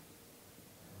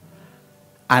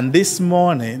 And this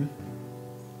morning,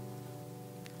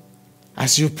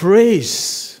 as you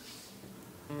praise,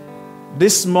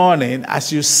 this morning,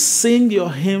 as you sing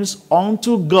your hymns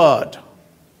unto God,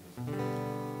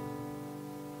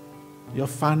 your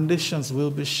foundations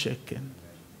will be shaken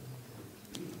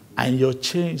and your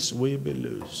chains will be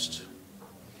loosed.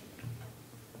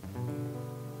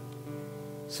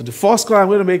 So the first call I'm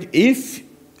going to make, if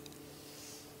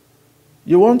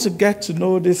you want to get to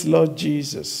know this Lord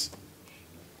Jesus,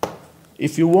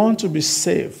 if you want to be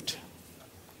saved,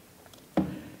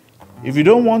 if you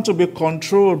don't want to be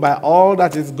controlled by all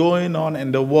that is going on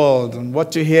in the world and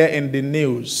what you hear in the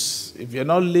news, if you're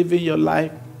not living your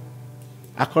life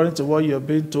according to what you're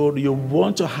being told, you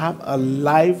want to have a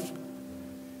life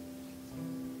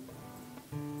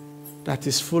that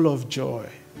is full of joy,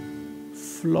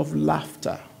 full of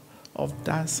laughter, of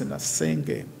dancing and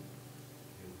singing,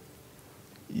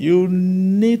 you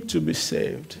need to be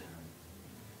saved.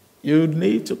 You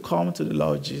need to come to the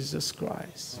Lord Jesus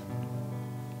Christ.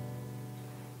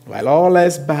 While all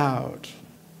is bowed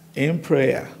in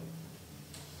prayer,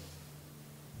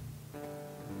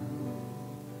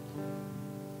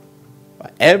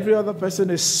 while every other person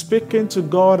is speaking to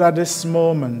God at this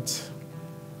moment,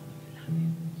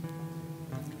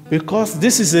 because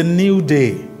this is a new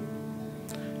day.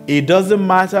 It doesn't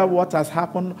matter what has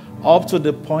happened up to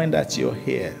the point that you're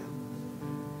here.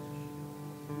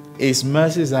 His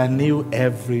mercies are new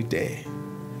every day.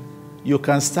 You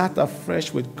can start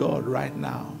afresh with God right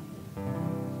now.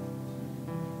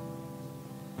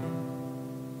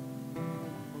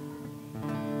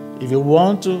 If you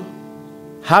want to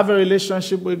have a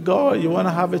relationship with God, you want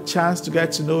to have a chance to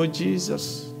get to know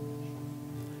Jesus,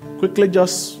 quickly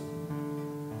just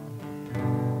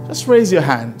raise your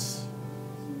hands.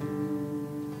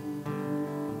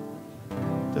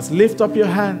 Just lift up your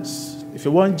hands. If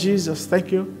you want Jesus,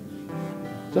 thank you.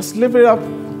 Just lift it up.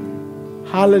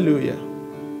 Hallelujah.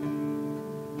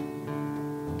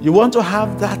 You want to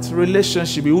have that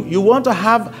relationship. You want to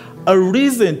have a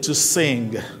reason to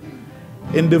sing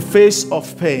in the face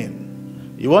of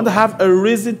pain. You want to have a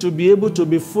reason to be able to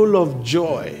be full of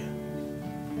joy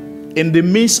in the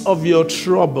midst of your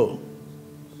trouble.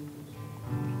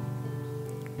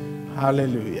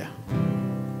 Hallelujah.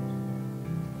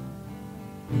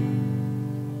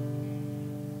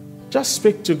 Just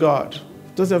speak to God.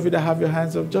 Those of you that have your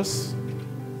hands up, just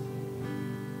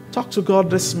Talk to God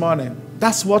this morning.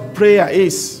 That's what prayer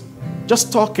is.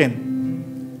 Just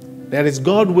talking. There is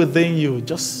God within you.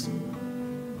 Just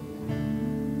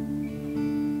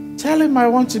tell him, I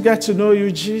want to get to know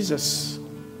you, Jesus.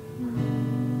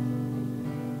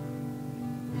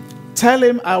 Tell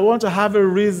him, I want to have a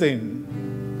reason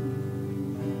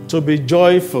to be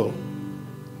joyful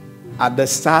at the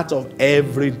start of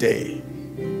every day.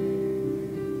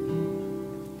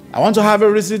 I want to have a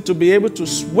reason to be able to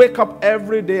wake up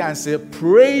every day and say,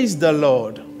 praise the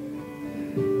Lord.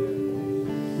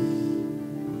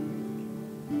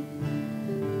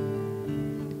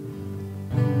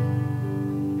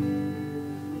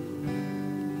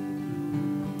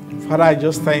 Father, I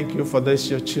just thank you for this,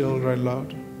 your children,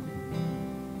 Lord.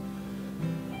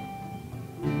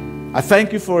 I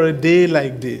thank you for a day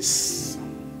like this.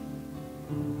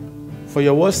 For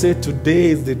your word said today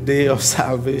is the day of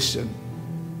salvation.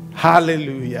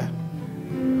 Hallelujah.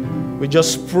 We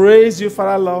just praise you,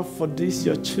 Father, Lord, for this,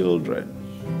 your children.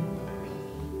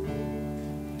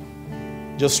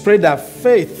 Just pray that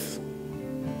faith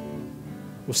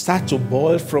will start to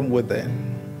boil from within.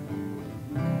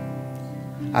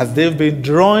 As they've been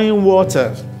drawing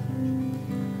water,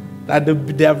 that the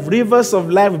rivers of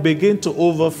life begin to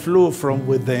overflow from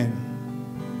within.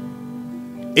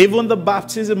 Even the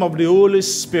baptism of the Holy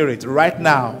Spirit right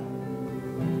now,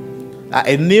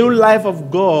 a new life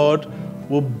of God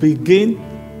will begin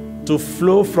to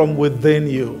flow from within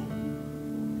you.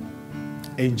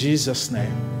 In Jesus'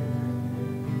 name.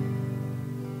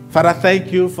 Father,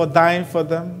 thank you for dying for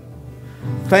them.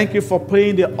 Thank you for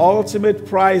paying the ultimate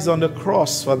price on the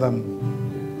cross for them.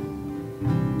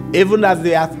 Even as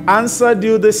they have answered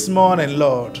you this morning,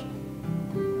 Lord,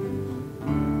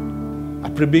 I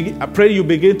pray you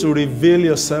begin to reveal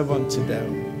yourself unto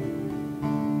them.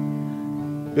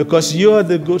 Because you are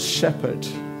the good shepherd.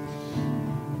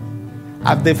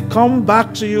 As they've come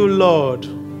back to you, Lord,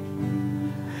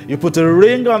 you put a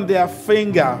ring on their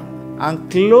finger and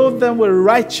clothe them with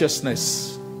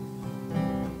righteousness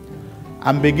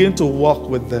and begin to walk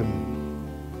with them.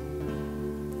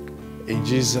 In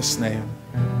Jesus' name.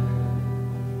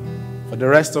 For the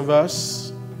rest of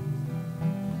us,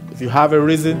 if you have a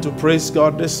reason to praise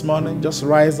God this morning, just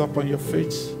rise up on your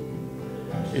feet.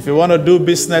 If you want to do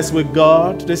business with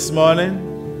God this morning,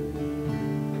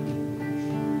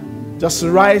 just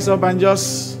rise up and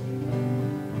just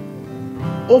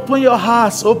open your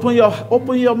hearts, open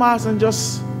your mouth and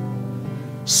just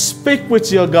speak with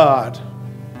your God.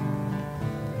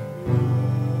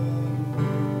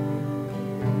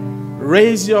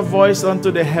 Raise your voice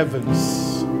unto the heavens.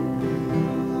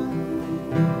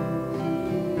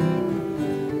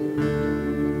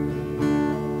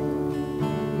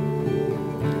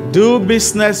 Do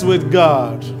business with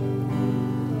God.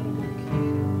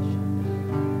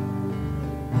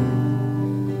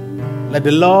 Let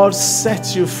the Lord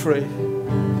set you free.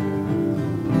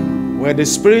 Where the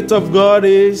Spirit of God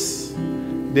is,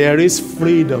 there is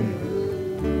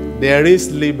freedom. There is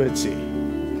liberty.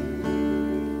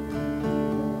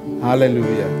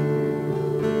 Hallelujah.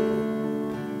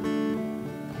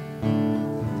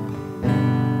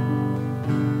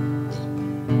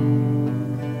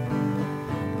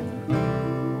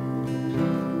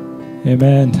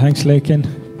 Amen. Thanks, Lekan.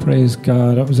 Praise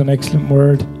God. That was an excellent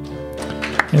word.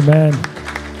 Amen.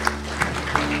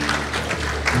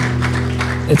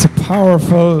 It's a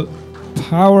powerful,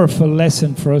 powerful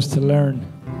lesson for us to learn.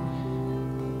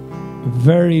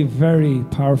 Very, very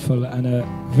powerful and a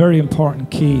very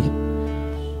important key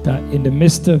that in the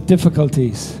midst of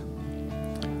difficulties,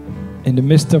 in the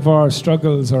midst of our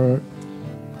struggles or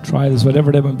trials,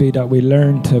 whatever they may be, that we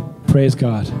learn to praise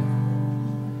God.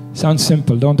 Sounds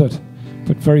simple, don't it?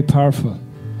 But very powerful.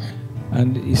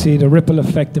 And you see the ripple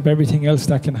effect of everything else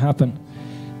that can happen.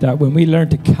 That when we learn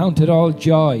to count it all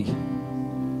joy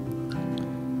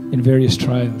in various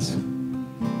trials.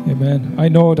 Amen. I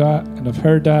know that, and I've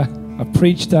heard that, I've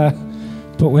preached that,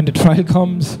 but when the trial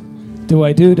comes, do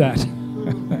I do that?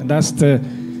 And that's the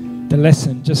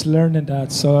lesson, just learning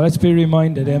that. So let's be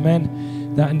reminded,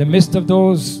 amen, that in the midst of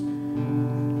those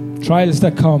trials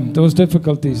that come, those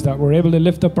difficulties, that we're able to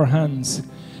lift up our hands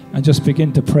and just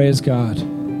begin to praise God.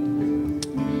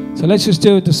 So let's just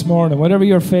do it this morning. Whatever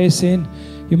you're facing,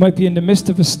 you might be in the midst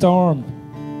of a storm.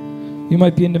 You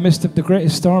might be in the midst of the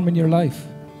greatest storm in your life.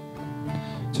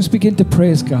 Just begin to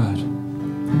praise God.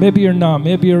 Maybe you're not.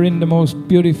 Maybe you're in the most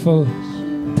beautiful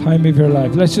time of your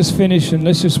life. Let's just finish and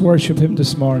let's just worship Him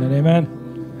this morning. Amen.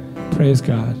 Praise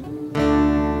God.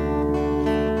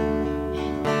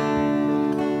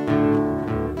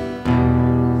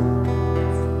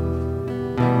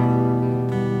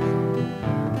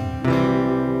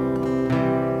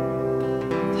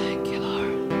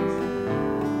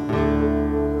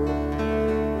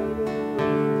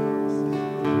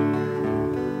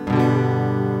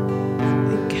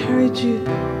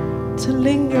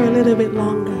 linger a little bit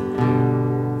longer,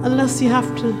 unless you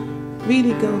have to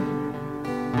really go.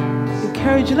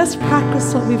 Encourage you. Let's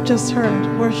practice what we've just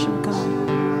heard. Worship God.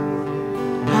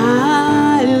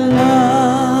 I love